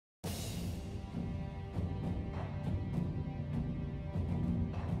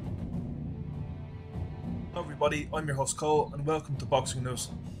Hello everybody, I'm your host Cole and welcome to Boxing News.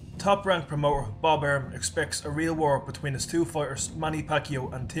 Top ranked promoter Bob Arum expects a real war between his two fighters Manny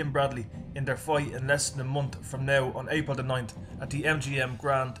Pacquiao and Tim Bradley in their fight in less than a month from now on April the 9th at the MGM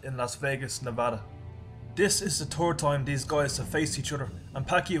Grand in Las Vegas, Nevada. This is the third time these guys have faced each other and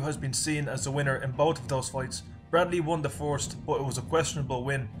Pacquiao has been seen as the winner in both of those fights. Bradley won the first, but it was a questionable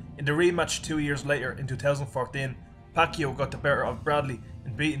win. In the rematch 2 years later in 2014, Pacquiao got the better of Bradley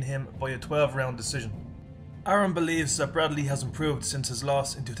and beating him by a 12-round decision. Arum believes that Bradley has improved since his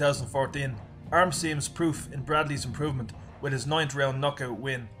loss in 2014. Arum seems proof in Bradley's improvement with his 9th round knockout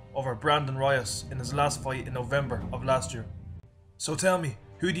win over Brandon Reyes in his last fight in November of last year. So tell me,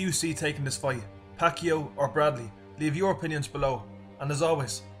 who do you see taking this fight, Pacquiao or Bradley? Leave your opinions below, and as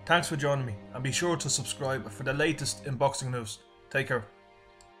always, thanks for joining me and be sure to subscribe for the latest in boxing news. Take care.